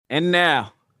And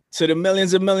now, to the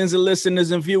millions and millions of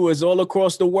listeners and viewers all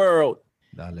across the world,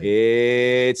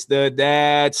 it's the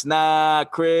That's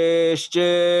Not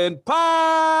Christian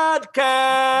podcast.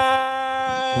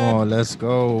 Come on, let's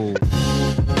go.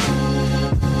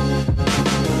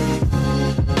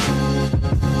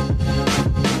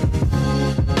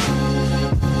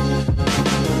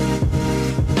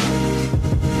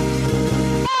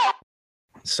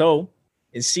 So,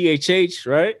 it's CHH,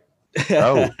 right?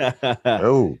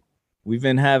 Oh. We've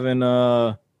been having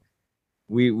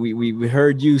we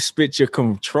heard you spit your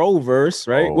control verse,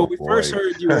 right? Oh, well, we boy. first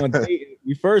heard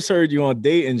you on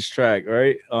Dayton's track,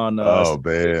 right? On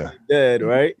man. Dead,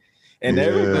 right? And Yeah.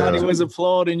 everybody was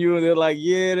applauding you, and they're like,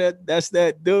 "Yeah, that's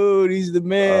that dude. He's the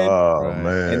man." Oh Right.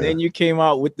 man. And then you came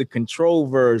out with the control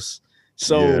verse.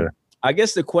 So Yeah. I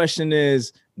guess the question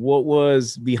is, what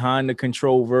was behind the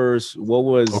control verse? What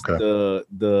was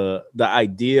the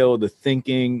idea or the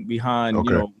thinking behind,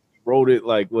 Okay. you know, wrote it?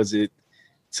 Like, was it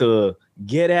to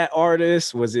get at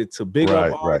artists? Was it to big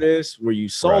Right, up artists? Were you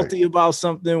salty about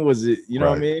something? Was it, you know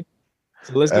what I mean?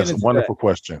 So let's That's get a into wonderful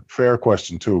question. Fair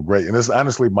question too. Great. And this is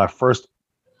honestly my first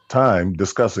time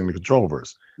discussing the control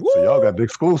verse. So y'all got the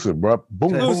exclusive, bro. Boom,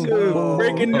 boom, Exclusive. boom, boom.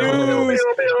 Breaking news.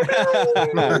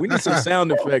 We need some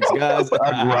sound effects, guys.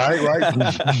 Right.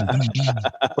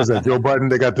 What's that? Joe Button?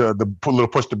 They got the little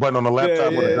push the button on the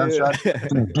laptop with a gunshot.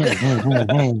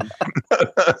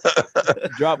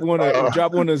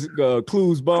 Drop one of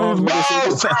Clues bombs.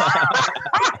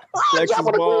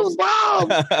 Flex's bombs.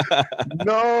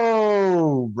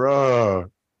 No, bro.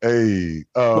 Hey,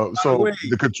 so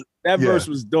that verse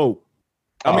was dope.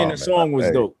 I mean, the song was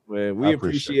dope, man. We I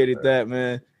appreciated that,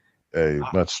 man. Hey,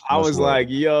 I was like,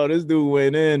 yo, this dude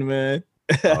went in, man.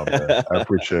 Oh, man. I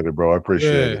appreciate it, bro. I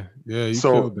appreciate it. Yeah.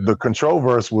 So the control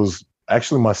verse was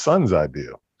actually my son's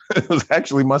idea. It was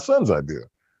actually my son's idea.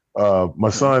 My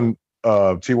son,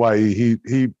 TYE,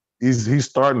 he's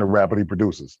starting to rap, but he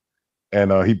produces.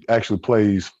 And he actually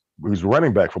he's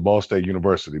running back for Ball State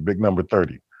University, big number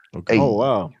 30. Okay. Oh,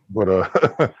 wow.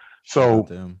 But so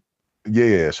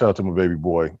yeah, shout out to my baby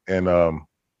boy. And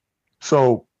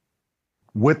so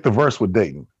with the verse with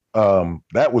Dayton,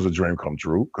 that was a dream come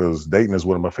true because Dayton is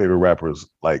one of my favorite rappers,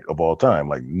 like, of all time.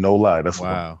 Like, no lie, that's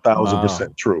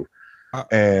 1,000% true.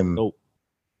 And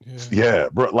yeah,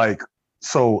 bro, like,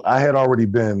 so I had already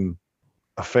been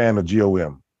a fan of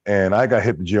GOM, and I got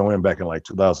hit with GOM back in like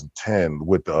 2010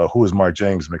 with the Who Is Mark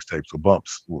James mixtapes with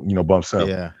Bumps, Bumps Him.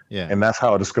 Yeah. And that's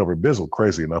how I discovered Bizzle.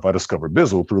 Crazy enough, I discovered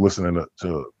Bizzle through listening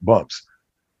to Bumps.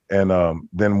 And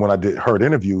then when I heard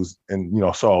interviews and,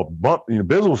 saw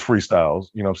Bizzle's freestyles,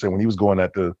 I'm saying, when he was going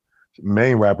at the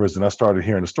main rappers, and I started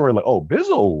hearing the story, like, oh,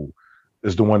 Bizzle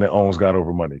is the one that owns God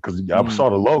Over Money, because I saw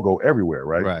the logo everywhere,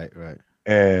 right? Right.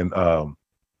 And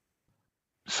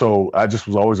so I just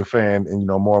was always a fan, and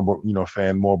more and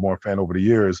more, fan over the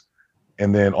years.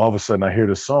 And then all of a sudden I hear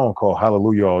this song called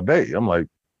Hallelujah All Day. I'm like,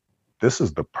 this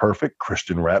is the perfect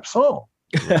Christian rap song.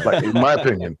 Like, in my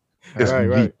opinion, it's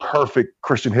the perfect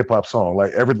Christian hip hop song.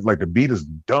 Like, the beat is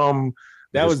dumb.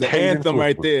 That was the anthem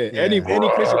right there. Yeah. Any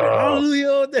Christian, Hallelujah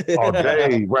All Day. All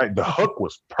day, right? The hook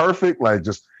was perfect. Like,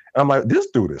 just, I'm like, this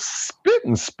dude is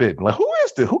spitting. Like, who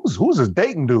is this? Who's this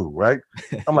Dayton dude, right?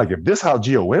 I'm like, if this how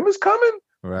GOM is coming,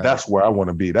 that's where I want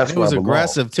to be. That's where I belong. It was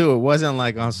aggressive too. It wasn't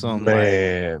like on some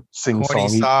sing corny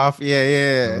songy, soft. Yeah.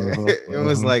 It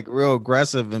was like real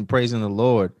aggressive and praising the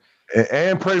Lord.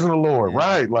 And praising the Lord,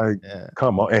 right? Like,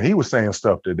 come on. And he was saying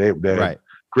stuff that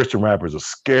Christian rappers are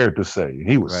scared to say.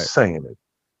 He was saying it.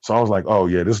 So I was like, oh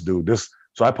yeah, this dude.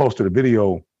 So I posted a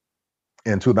video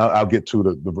in 2000. I'll get to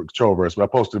the control verse, but I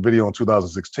posted a video in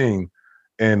 2016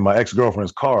 in my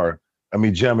ex-girlfriend's car. I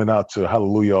mean, jamming out to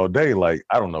Hallelujah All Day. Like,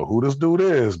 I don't know who this dude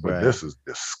is, but this is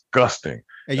disgusting.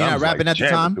 And you're not rapping at the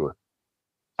time?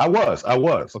 I was.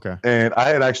 Okay. And I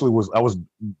had actually I was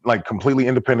like completely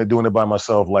independent, doing it by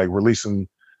myself, like releasing,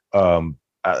 like,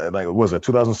 was it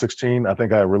 2016? I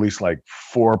think I released like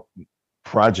 4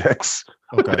 projects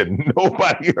that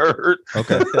nobody heard.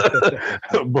 Okay.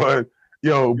 But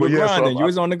you grinding. You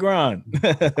was on the grind.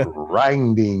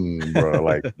 Grinding, bro,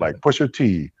 like Pusha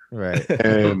T. Right.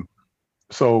 And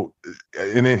so,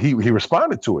 and then he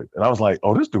responded to it, and I was like,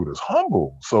 oh, this dude is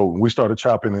humble. So we started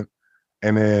chopping it.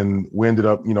 And then we ended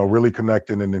up, really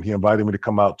connecting. And then he invited me to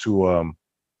come out to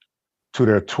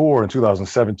their tour in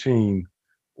 2017,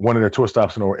 one of their tour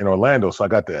stops in Orlando. So I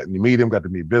got to meet him, got to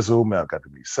meet Bizzle, man, got to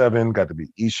meet Seven, got to meet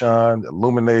Eshawn,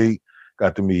 Illuminate,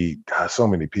 got to meet, so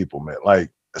many people, man.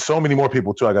 Like, so many more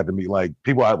people too. I got to meet, like,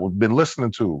 people I've been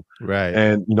listening to. Right.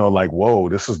 And, like, whoa,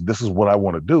 this is what I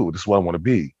want to do. This is what I want to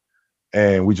be.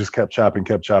 And we just kept chopping.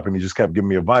 He just kept giving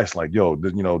me advice, like, yo,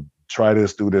 try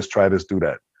this, do this, try this, do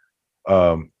that.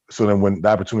 So then when the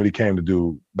opportunity came to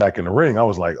do Back in the Ring, I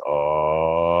was like,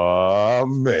 oh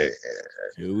man.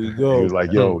 Here we go. He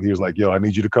was like, yo, I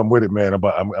need you to come with it, man.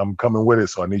 I'm coming with it,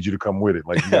 so I need you to come with it.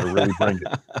 Like, you gotta really bring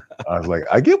it. I was like,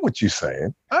 I get what you're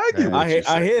saying. I hear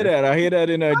that. I hear that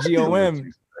in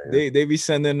GOM. They be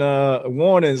sending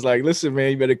warnings like, listen,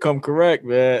 man, you better come correct,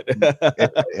 man.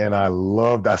 and I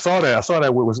loved. I saw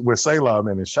that with Selah,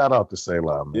 man. And shout out to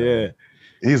Selah, man. Yeah.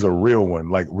 He's a real one.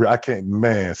 Like, I can't,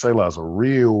 man. Selah's a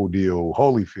real deal.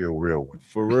 Holyfield, real one.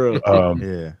 For real.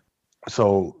 Yeah.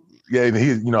 So, yeah, and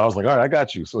he, I was like, all right, I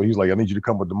got you. So he's like, I need you to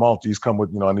come with the Maltese, come with,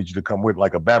 I need you to come with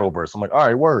like a battle verse. I'm like, all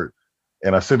right, word.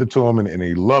 And I sent it to him and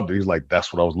he loved it. He's like,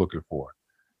 that's what I was looking for.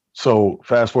 So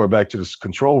fast forward back to this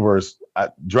Control verse. I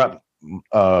dropped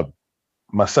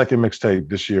my second mixtape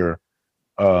this year.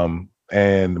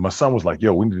 And my son was like,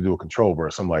 yo, we need to do a Control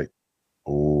verse. I'm like,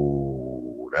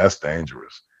 oh, that's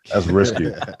dangerous. That's risky.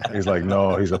 He's like,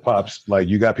 no, he's a pops. Like,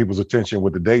 you got people's attention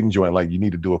with the Dayton joint. Like, you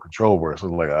need to do a Control verse. I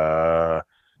was like,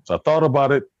 So I thought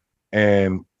about it,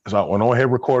 and so I went on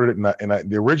ahead, recorded it,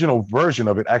 and the original version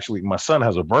of it, actually, my son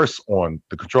has a verse on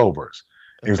the Control verse.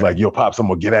 He was like, yo, Pops, I'm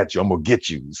going to get at you. I'm going to get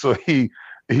you. So he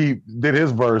did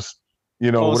his verse,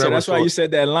 whatever. So that's why you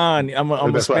said that line. I'm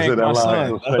going to spank my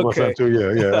son. Okay. My son too.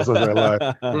 Yeah. That's what that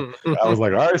line. I was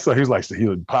like, all right. So he was like,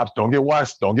 Pops, don't get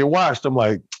washed. Don't get washed. I'm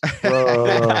like,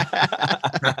 I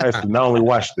have to not only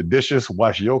wash the dishes,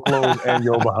 wash your clothes and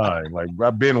your behind. Like,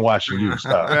 I've been washing you.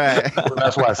 Stop. Right.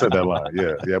 That's why I said that line.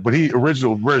 Yeah. But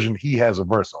original version, he has a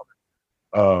verse on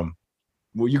it.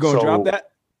 Well, you going to drop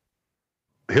that?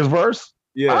 His verse?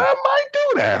 Yeah. I might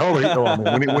do that. Hold on.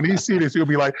 When he see this, he'll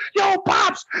be like, yo,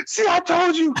 Pops, see, I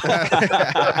told you.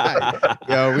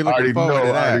 Yo, we looking forward to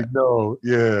that. I already know.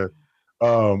 Yeah.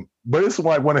 But it's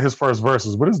like one of his first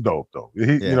verses, but it's dope though.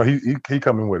 He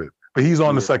coming with it. But he's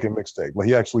on the second mixtape. Like,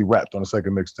 he actually rapped on the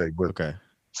second mixtape. But okay.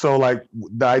 So like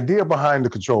the idea behind the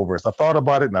Control verse, I thought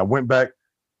about it and I went back.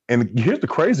 And here's the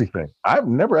crazy thing. I've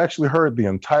never actually heard the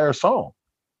entire song.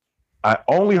 I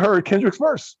only heard Kendrick's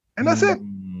verse. And that's it.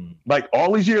 Like,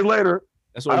 all these years later,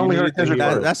 I only heard Kendrick's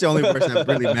verse. That's the only person that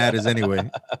really matters anyway.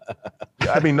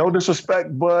 I mean, no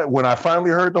disrespect, but when I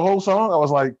finally heard the whole song, I was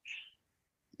like,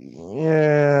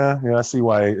 yeah, I see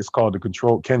why it's called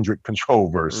the Kendrick Control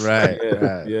verse. Right.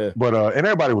 Yeah. But and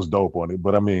everybody was dope on it.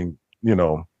 But I mean,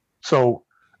 so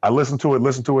I listened to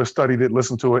it, studied it,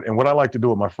 listened to it. And what I like to do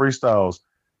with my freestyles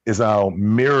is I'll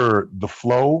mirror the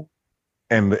flow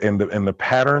and the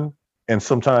pattern and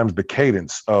sometimes the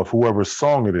cadence of whoever's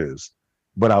song it is,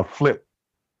 but I'll flip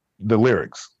the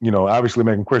lyrics, obviously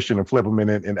make them Christian and flip them in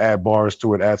it and add bars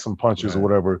to it, add some punches or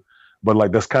whatever. But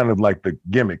like, that's kind of like the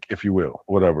gimmick, if you will,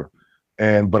 whatever.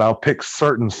 But I'll pick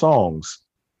certain songs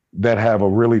that have a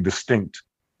really distinct,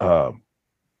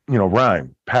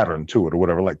 rhyme pattern to it or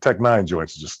whatever. Like Tech Nine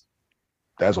joints,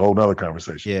 that's a whole nother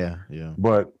conversation. Yeah.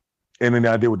 And then the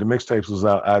idea with the mixtapes was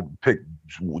I picked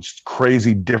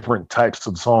crazy different types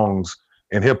of songs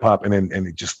in hip hop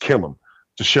and just kill them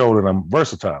to show that I'm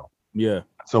versatile. Yeah.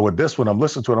 So with this one, I'm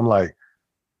listening to it. I'm like,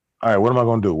 all right, what am I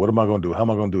going to do? What am I going to do? How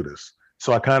am I going to do this?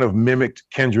 So I kind of mimicked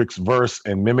Kendrick's verse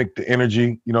and mimicked the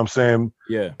energy, you know what I'm saying?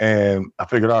 Yeah. And I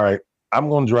figured, all right, I'm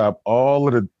going to drop all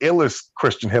of the illest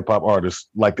Christian hip hop artists,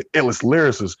 like the illest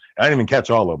lyricists. I didn't even catch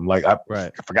all of them. Like, I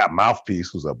forgot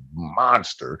Mouthpiece was a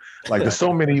monster. Like, there's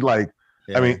so many, like,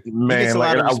 I mean, man, he gets a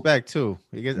lot of respect too.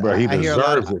 He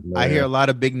deserves it, man. I hear a lot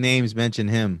of big names mention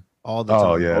him all the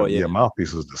time. Oh yeah.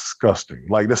 Mouthpiece is disgusting.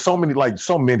 Like, there's so many, like it's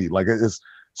so many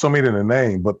in the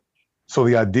name. But so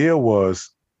the idea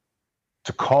was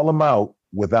to call them out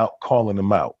without calling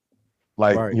them out,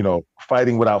 like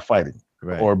fighting without fighting,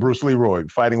 or Bruce Leroy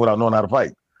fighting without knowing how to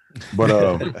fight. But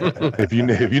if you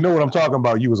know what I'm talking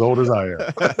about, you as old as I am.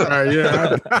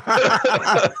 Yeah.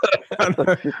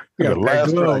 The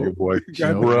last dragon, boy.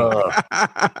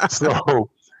 So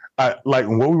I like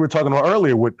what we were talking about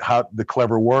earlier with how the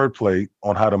clever wordplay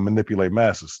on how to manipulate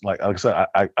masses. Like I said,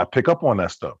 I pick up on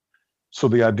that stuff. So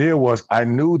the idea was I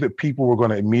knew that people were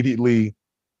going to immediately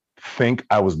think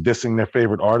I was dissing their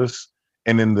favorite artists.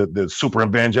 And then the super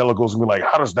evangelicals will be like,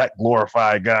 how does that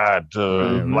glorify God?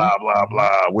 Blah, blah,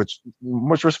 blah, which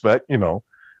much respect,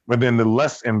 But then the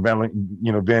less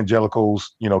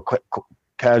evangelicals,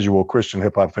 casual Christian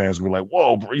hip hop fans will be like,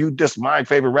 whoa, bro, you diss my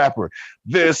favorite rapper.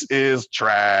 This is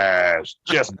trash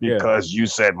just because you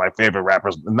said my favorite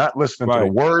rappers. Not listening to the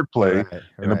wordplay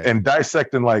and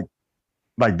dissecting like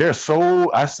like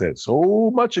I said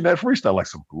so much in that freestyle, like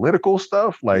some political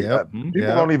stuff. Like people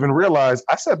don't even realize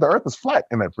I said the earth is flat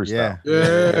in that freestyle.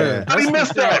 Yeah. Everybody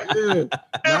missed that.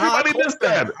 Everybody missed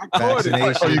that.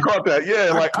 Oh, you caught that?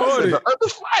 Yeah. Like I said, the earth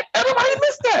is flat. Everybody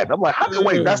missed that. I'm like,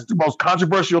 wait, that's the most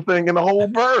controversial thing in the whole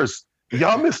verse.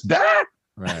 Y'all missed that?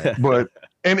 Right. But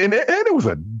and it was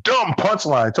a dumb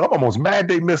punchline. So I'm almost mad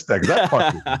they missed that because that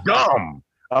punch was dumb.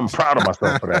 I'm proud of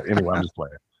myself for that. Anyway, I'm just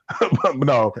playing. But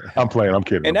no, I'm playing. I'm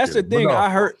kidding. And that's the thing. No.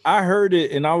 I heard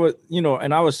it, and I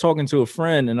was talking to a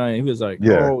friend, and he was like,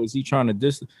 "Oh, is he trying to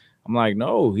diss?" I'm like,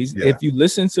 "No, he's." If you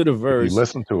listen to the verse,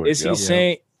 listen to it. Is he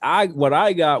saying? What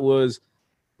I got was,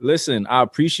 listen. I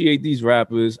appreciate these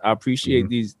rappers. I appreciate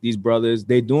these brothers.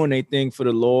 They're doing their thing for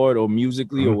the Lord, or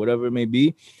musically, or whatever it may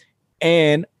be,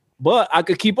 but I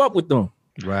could keep up with them.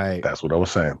 Right. That's what I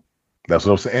was saying.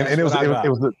 And it was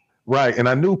right. And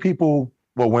I knew people.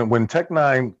 Well, when Tech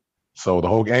Nine. So the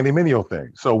whole Andy Mineo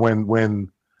thing. So when the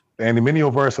Andy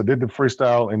Mineo verse, I did the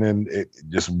freestyle, and then it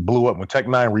just blew up. When Tech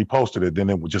Nine reposted it, then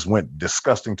it just went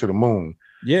disgusting to the moon.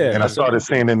 Yeah, and I started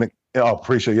saying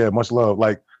appreciate, much love,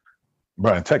 like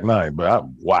Brian Tech Nine. But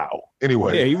wow.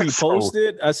 Anyway, yeah, he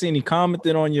reposted. I seen he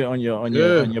commented on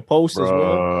your post as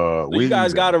well. So you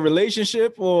guys got a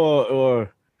relationship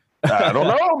or? I don't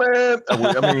know, man.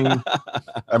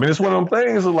 I mean, it's one of them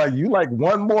things. Like you, like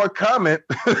one more comment.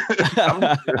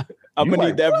 I'm gonna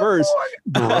need that verse.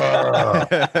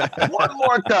 One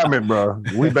more comment, bro.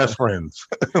 We best friends.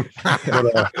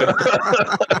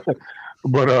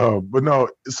 but no.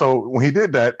 So when he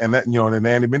did that, and that, and the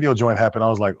Andy Mineo joint happened, I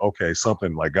was like, okay,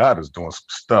 something like God is doing some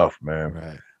stuff, man.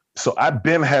 Right. So I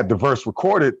had the verse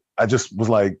recorded. I just was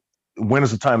like, when is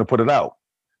the time to put it out?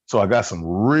 So I got some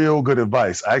real good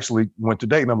advice. I actually went to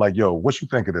Dayton. I'm like, yo, what you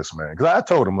think of this, man? Because I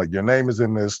told him, like, your name is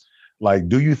in this. Like,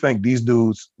 do you think these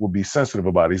dudes will be sensitive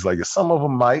about it? He's like, some of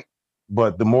them might,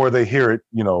 but the more they hear it,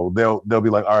 they'll be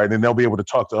like, all right, and they'll be able to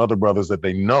talk to other brothers that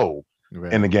they know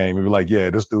in the game and be like, yeah,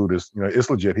 this dude is, it's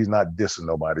legit. He's not dissing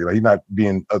nobody. Like, he's not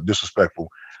being disrespectful.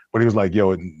 But he was like,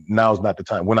 yo, now's not the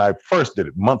time. When I first did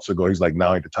it months ago, he's like,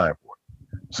 now ain't the time for it.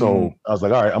 So I was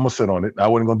like, all right, I'm gonna sit on it. I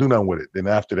wasn't gonna do nothing with it. Then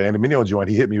after the Andy Mineo joint,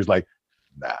 he hit me. He was like,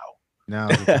 now,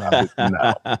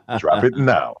 drop it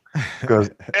now, because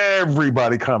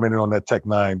everybody commented on that Tech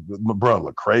Nine. Bro,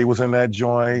 Lecrae was in that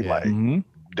joint. Like,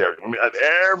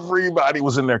 everybody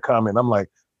was in there commenting. I'm like,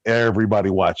 everybody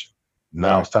watching.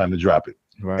 Now it's time to drop it.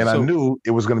 Right. And I knew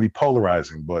it was gonna be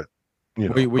polarizing, but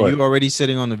were you already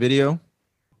sitting on the video?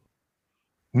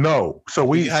 No.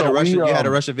 So you had to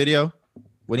rush a video.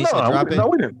 When he said drop it? No,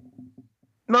 we didn't.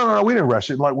 No, we didn't rush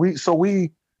it. Like with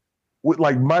me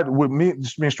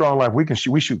and Strong Life,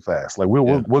 we shoot fast. Like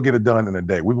we'll get it done in a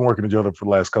day. We've been working together other for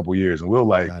the last couple of years, and we'll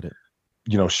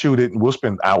shoot it, and we'll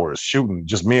spend hours shooting,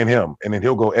 just me and him, and then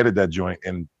he'll go edit that joint,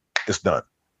 and it's done.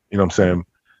 You know what I'm saying?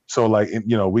 So like,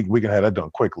 we can have that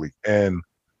done quickly, and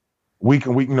we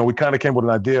kind of came with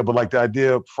an idea, but like the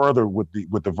idea further with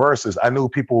the verses, I knew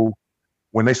people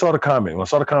when I saw the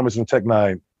comments in Tech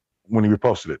Nine. When he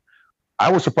reposted it,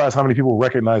 I was surprised how many people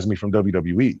recognized me from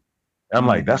WWE. And I'm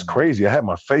like, that's crazy. I had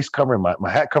my face covering my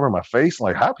hat covering my face.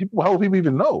 Like, how will people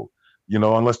even know?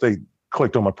 Unless they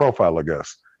clicked on my profile, I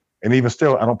guess. And even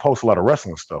still, I don't post a lot of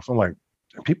wrestling stuff. So I'm like,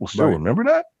 people still remember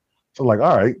that? So I'm like,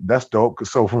 all right, that's dope.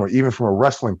 So even from a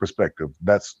wrestling perspective,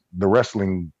 that's the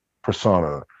wrestling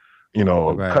persona.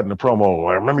 Cutting the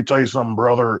promo. Let me tell you something,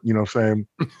 brother. You know what I'm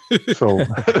saying? So,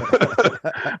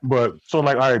 so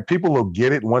like, all right, people will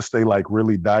get it once they like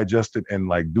really digest it and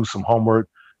like do some homework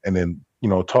and then,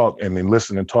 talk and then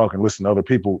listen and talk and listen to other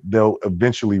people. They'll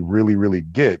eventually really, really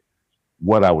get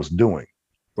what I was doing.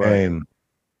 Right. And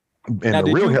now,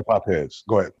 the real hip hop heads,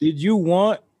 go ahead. Did you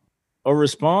want a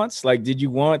response? Like, did you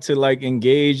want to like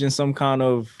engage in some kind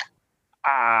of?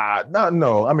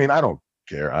 No. I mean, I don't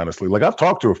care, honestly. Like, I've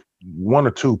talked to one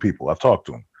or two people. I've talked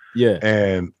to them. Yeah.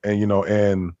 And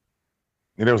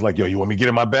it was like, yo, you want me to get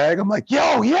in my bag? I'm like,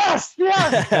 yo, yes.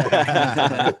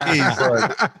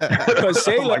 Because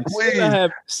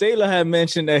Sailor had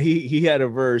mentioned that he had a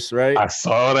verse, right? I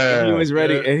saw that. And he was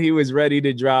ready, and he was ready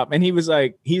to drop. And he's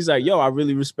like, yo, I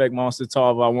really respect Monster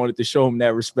Tarv. I wanted to show him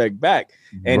that respect back.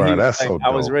 And he was like, so dope, I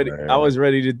was ready. Man. I was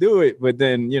ready to do it, but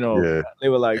then they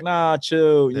were like, nah,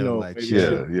 chill. Let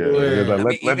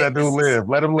that dude live.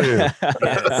 Let him live.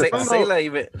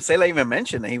 Sailor even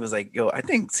mentioned that he was like, yo, I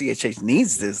think CHH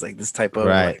needs this, like this type of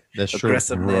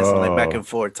aggressiveness and like back and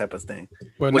forth type of thing.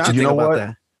 But what you think about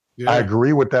that? Yeah. I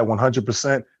agree with that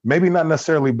 100%. Maybe not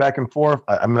necessarily back and forth.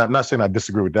 I'm not saying I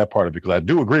disagree with that part of it, because I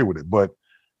do agree with it. But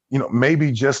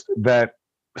maybe just that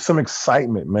some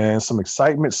excitement, man,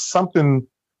 something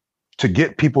to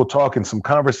get people talking, some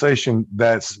conversation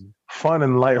that's fun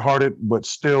and lighthearted, but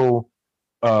still,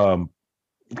 I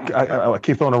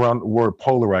keep throwing around the word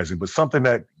polarizing, but something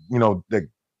that, that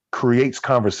creates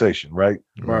conversation, right?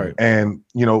 Right. And,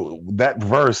 that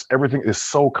verse, everything is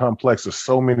so complex. There's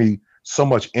so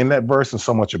much in that verse and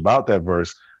so much about that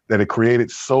verse that it created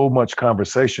so much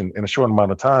conversation in a short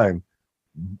amount of time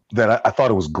that I thought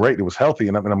it was great. It was healthy.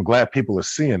 And I'm glad people are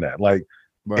seeing that. Like,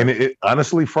 right. And it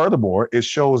honestly, furthermore, it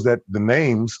shows that the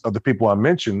names of the people I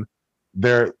mentioned,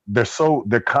 they're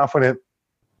confident.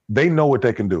 They know what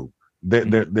they can do.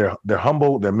 They're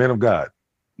humble. They're men of God,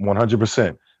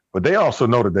 100%. But they also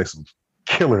know that they're some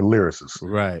killer lyricists.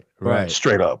 Right.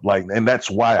 Straight up. Like, and that's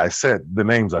why I said the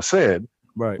names I said.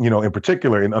 Right. In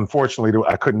particular, and unfortunately,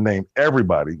 I couldn't name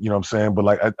everybody. You know what I'm saying? But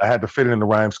like, I had to fit it in the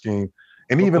rhyme scheme,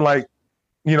 and even like,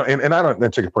 and I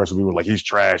don't take it personally. We were like, he's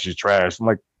trash. I'm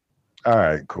like, all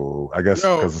right, cool. I guess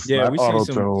because we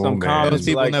see some comments.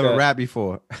 People like never that. Rap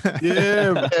before.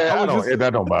 That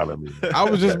don't bother me. I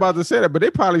was just about to say that, but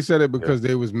they probably said it because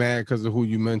they was mad because of who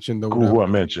you mentioned. Who I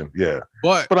mentioned, yeah.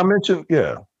 But I mentioned,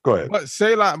 yeah. Go ahead. But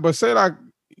say like,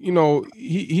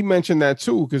 he mentioned that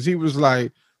too because he was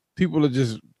like, people are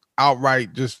just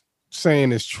outright just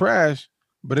saying it's trash,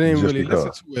 but they didn't really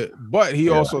listen to it. But he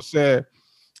also said,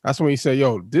 that's when he said,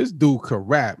 yo, this dude could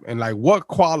rap. And like, what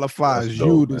qualifies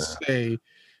you to say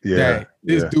that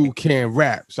this dude can't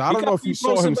rap? So I don't know if you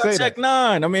saw him say Tech that.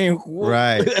 Nine. I mean,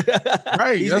 right.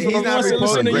 He's not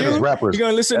listen to you. He's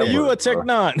gonna listen to you or Tech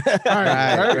Nine.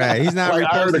 right. He's not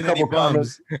reposting any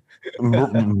bums.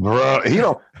 Bro, he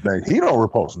don't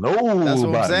repost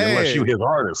nobody unless you his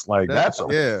artist. Like that's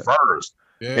a first.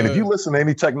 Yeah. And if you listen to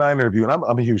any Tech Nine interview, and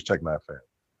I'm a huge Tech Nine fan,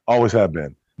 always have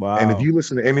been. Wow. And if you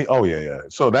listen to any,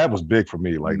 so that was big for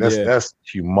me. Like that's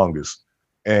humongous.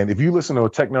 And if you listen to a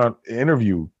Tech Nine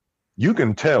interview, you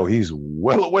can tell he's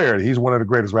well aware that he's one of the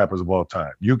greatest rappers of all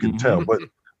time. You can tell. But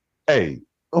hey,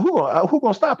 who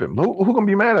gonna stop him? Who gonna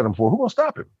be mad at him for? Who gonna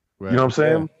stop him? Right. You know what I'm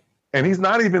saying? Yeah. And he's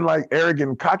not even like arrogant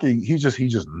and cocky. He just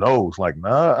knows. Like,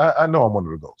 nah, I know I'm one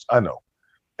of the GOATs. I know,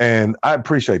 and I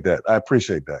appreciate that.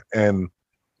 And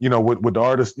with the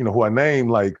artists, who I named,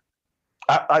 like.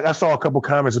 I saw a couple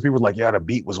comments of people like, yeah, the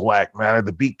beat was whack, man.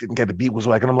 The beat was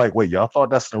whack. And I'm like, wait, y'all thought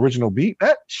that's an original beat?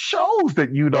 That shows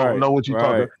that you don't know what you're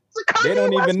talking about. They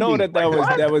don't even know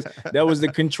that was the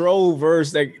control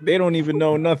verse. That they don't even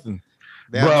know nothing.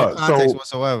 They have no context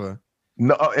whatsoever.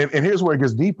 No, and here's where it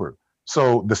gets deeper.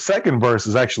 So the second verse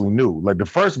is actually new. Like the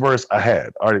first verse I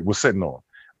had already was sitting on.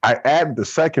 I added the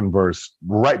second verse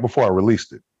right before I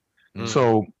released it.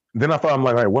 So then I thought, I'm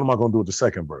like, all right, what am I going to do with the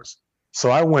second verse? So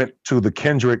I went to the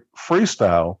Kendrick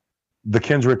freestyle, the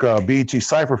Kendrick BET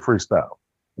Cypher freestyle,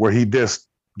 where he dissed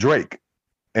Drake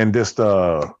and dissed,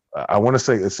 I want to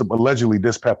say it's allegedly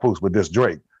dissed Papoose, but dissed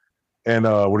Drake. And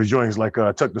what he's doing is like,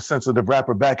 took the sensitive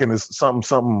rapper back in his something.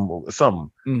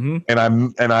 Mm-hmm.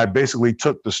 And I basically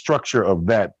took the structure of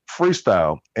that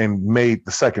freestyle and made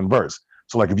the second verse.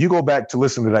 So like, if you go back to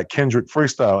listen to that Kendrick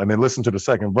freestyle and then listen to the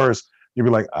second verse, you'll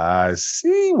be like, I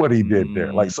see what he did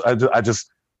there. Like, so I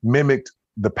just mimicked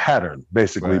the pattern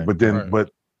basically, but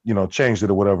changed it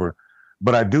or whatever.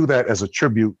 But I do that as a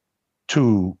tribute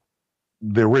to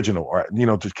the original, or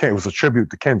it was a tribute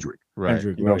to Kendrick. Right.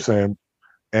 You know what I'm saying?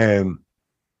 And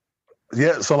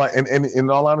so like, and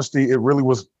in all honesty, it really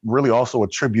was also a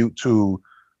tribute to,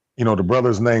 the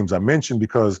brothers' names I mentioned,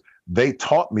 because they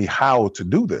taught me how to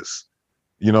do this.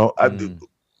 I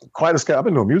quite a scale. I've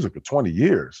been doing music for 20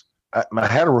 years. I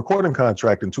had a recording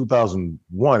contract in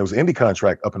 2001. It was an indie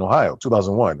contract up in Ohio,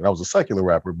 2001. And I was a secular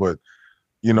rapper, but,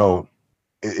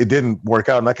 it didn't work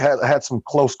out. And I had some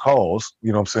close calls,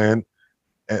 you know what I'm saying?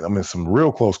 And I mean, some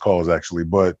real close calls actually.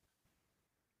 But,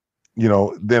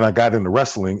 then I got into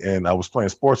wrestling and I was playing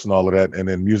sports and all of that. And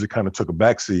then music kind of took a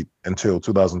backseat until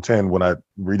 2010 when I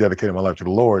rededicated my life to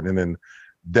the Lord and then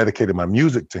dedicated my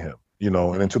music to him,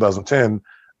 And in 2010,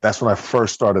 that's when I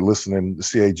first started listening to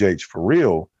CHH for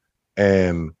real.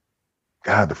 And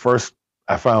God, the first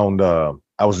I found, I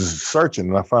was just searching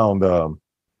and I found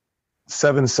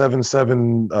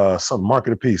 777 some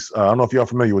Market of Peace. I don't know if y'all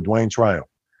familiar with Dwayne Triumph.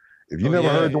 If you never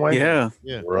heard Dwayne,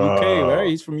 UK, right?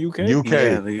 He's from UK. UK,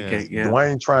 yeah.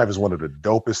 Dwayne Triumph is one of the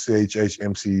dopest CHH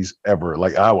MCs ever.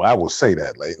 Like I will say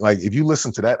that. Like if you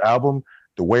listen to that album,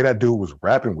 the way that dude was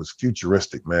rapping was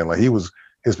futuristic, man. Like he was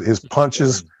his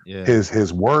punches,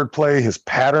 his wordplay, his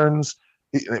patterns.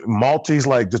 Maltese,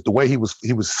 like just the way he was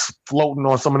floating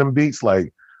on some of them beats,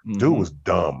 like dude was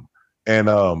dumb. And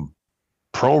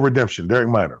Pro Redemption, Derek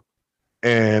Minor.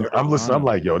 And I'm listening, I'm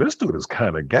like, yo, this dude is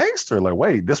kind of gangster. Like,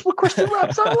 wait, this what Christian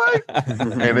rap sound like?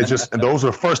 And those are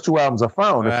the first two albums I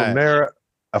found. And from there,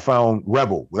 I found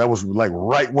Rebel. That was like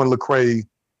right when Lecrae.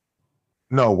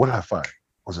 No, what did I find?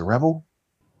 Was it Rebel?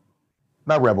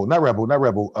 Not Rebel.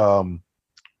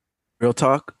 Real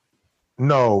Talk?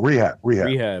 No, Rehab.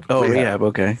 Oh, Rehab.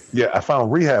 Okay. Yeah, I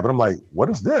found Rehab, and I'm like, what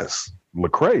is this?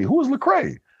 Lecrae? Who is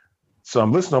Lecrae? So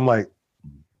I'm listening. I'm like,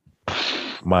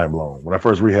 mind blown. When I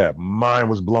first Rehab, mine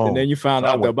was blown. And then you found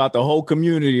out about the whole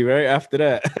community right after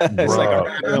that. It's like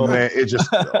man, it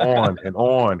just on and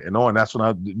on and on. That's when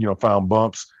I, found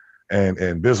Bumps and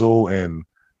Bizzle and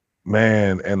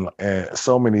man and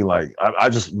so many like I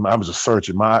was just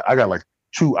searching. I got like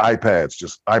 2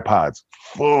 iPods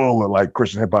full of like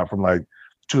Christian hip hop from like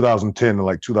 2010 to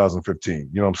like 2015.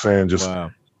 You know what I'm saying? Just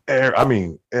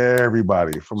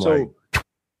everybody from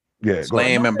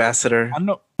Flame Ambassador. I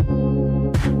know.